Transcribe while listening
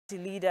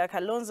Leader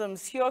Kalonzo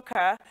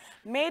Musyoka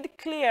made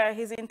clear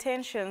his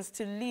intentions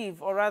to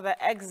leave or rather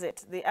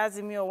exit the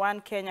Azimio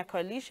One Kenya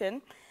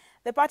coalition.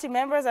 The party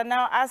members are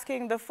now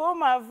asking the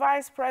former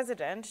vice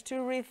president to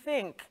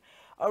rethink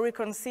or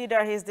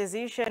reconsider his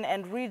decision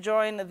and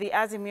rejoin the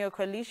Azimio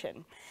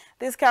coalition.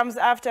 This comes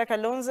after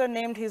Kalonzo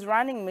named his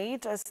running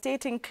mate,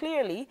 stating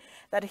clearly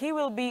that he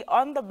will be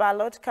on the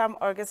ballot come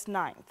August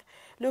 9th.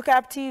 Look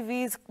Up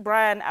TV's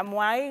Brian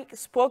Amwai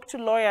spoke to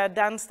lawyer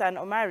Danstan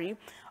Omari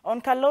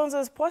on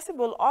Kalonzo's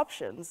possible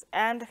options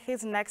and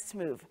his next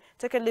move.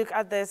 Take a look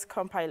at this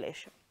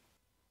compilation.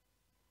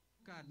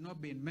 Had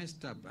not been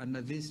messed up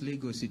under this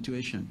legal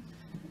situation,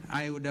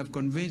 I would have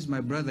convinced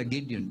my brother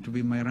Gideon to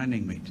be my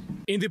running mate.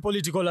 In the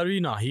political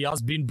arena, he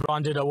has been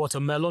branded a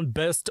watermelon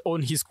based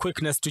on his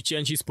quickness to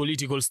change his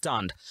political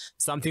stand,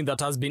 something that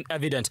has been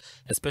evident,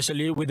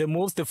 especially with the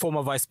moves the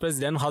former vice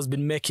president has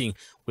been making,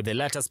 with the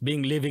latest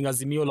being leaving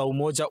Azimio la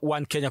Umoja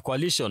One Kenya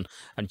coalition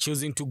and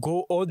choosing to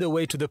go all the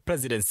way to the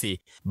presidency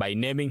by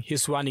naming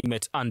his running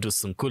mate Andrew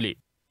Sunkuli.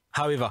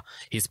 However,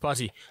 his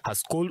party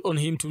has called on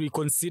him to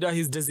reconsider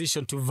his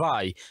decision to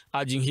vie,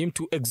 urging him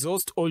to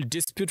exhaust all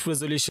dispute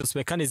resolution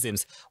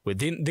mechanisms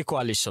within the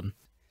coalition.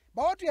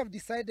 But what we have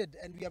decided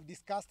and we have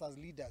discussed as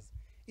leaders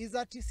is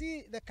that, you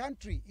see, the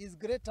country is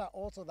greater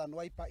also than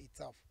Wiper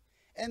itself.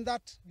 And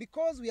that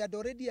because we had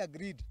already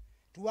agreed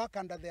to work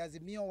under the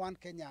Azimio One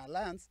Kenya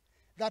Alliance,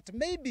 that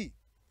maybe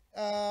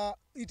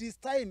it is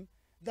time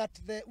that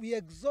we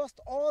exhaust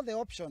all the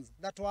options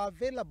that were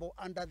available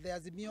under the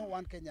Azimio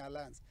One Kenya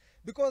Alliance,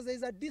 because there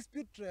is a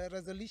dispute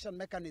resolution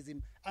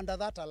mechanism under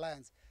that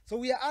alliance. So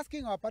we are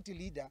asking our party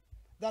leader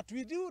that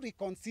we do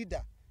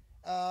reconsider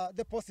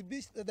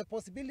the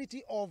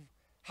possibility of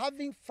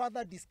having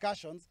further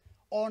discussions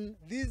on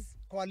this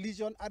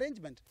coalition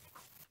arrangement.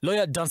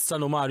 Lawyer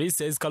Danstan Omari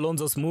says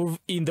Kalonzo's move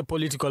in the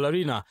political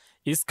arena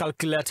is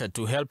calculated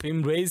to help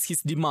him raise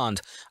his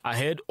demand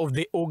ahead of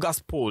the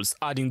August polls,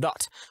 adding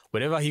that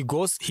wherever he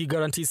goes, he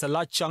guarantees a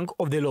large chunk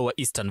of the lower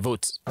eastern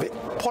votes. The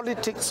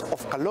politics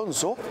of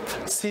Kalonzo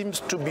seems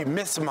to be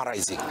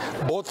mesmerizing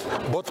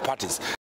both parties.